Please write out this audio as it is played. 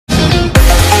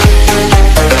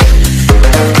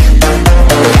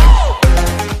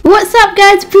up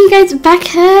guys, bring you guys back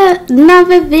here,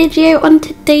 another video. On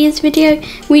today's video,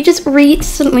 we just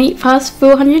recently passed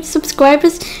 400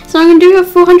 subscribers, so I'm going to do a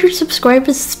 400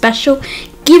 subscribers special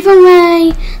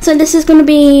giveaway. So this is going to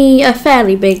be a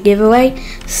fairly big giveaway,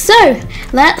 so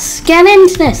let's get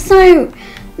into this. So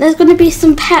there's going to be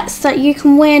some pets that you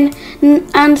can win,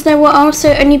 and there will also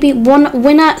only be one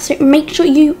winner, so make sure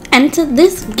you enter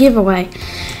this giveaway.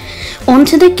 On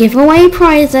to the giveaway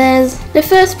prizes. The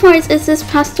first prize is this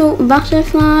pastel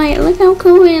butterfly. Look how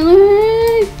cool it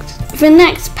looks. The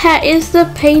next pet is the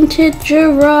painted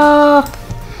giraffe.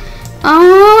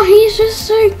 Oh, he's just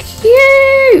so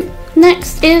cute.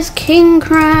 Next is king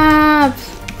crab.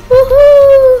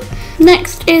 Woohoo!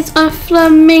 Next is a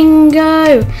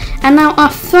flamingo. And now our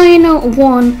final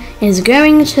one is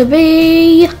going to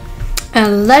be a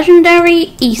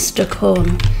legendary Easter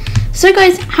corn. So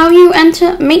guys, how you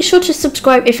enter, make sure to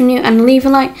subscribe if you're new and leave a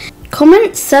like.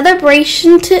 Comment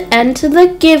celebration to enter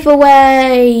the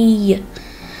giveaway.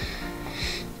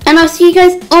 And I'll see you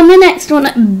guys on the next one.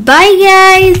 Bye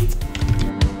guys!